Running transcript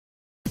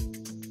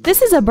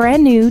This is a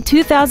brand new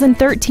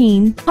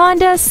 2013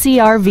 Honda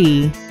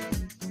CR-V.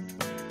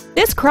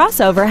 This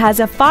crossover has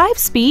a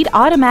 5-speed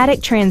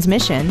automatic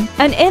transmission,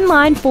 an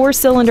inline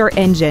 4-cylinder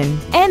engine,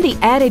 and the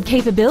added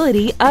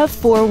capability of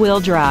 4-wheel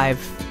drive.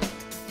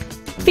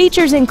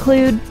 Features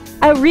include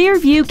a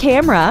rear-view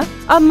camera,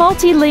 a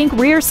multi-link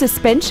rear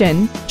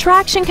suspension,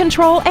 traction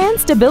control and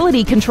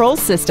stability control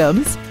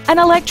systems, an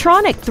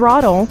electronic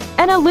throttle,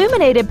 an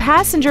illuminated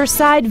passenger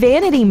side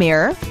vanity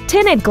mirror,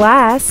 tinted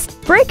glass,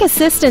 brake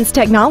assistance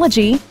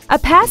technology, a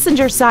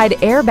passenger side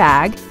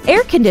airbag,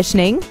 air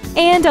conditioning,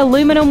 and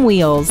aluminum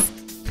wheels.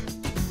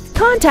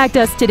 Contact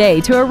us today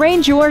to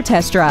arrange your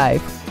test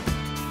drive.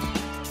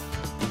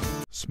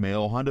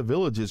 Smail Honda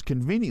Village is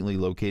conveniently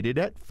located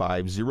at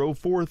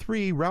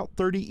 5043 Route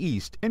 30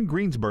 East in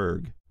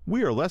Greensburg.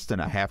 We are less than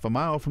a half a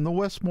mile from the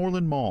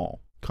Westmoreland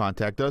Mall.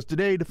 Contact us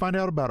today to find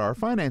out about our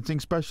financing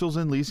specials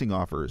and leasing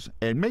offers,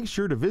 and make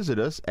sure to visit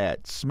us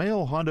at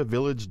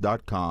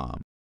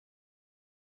SmailHondaVillage.com.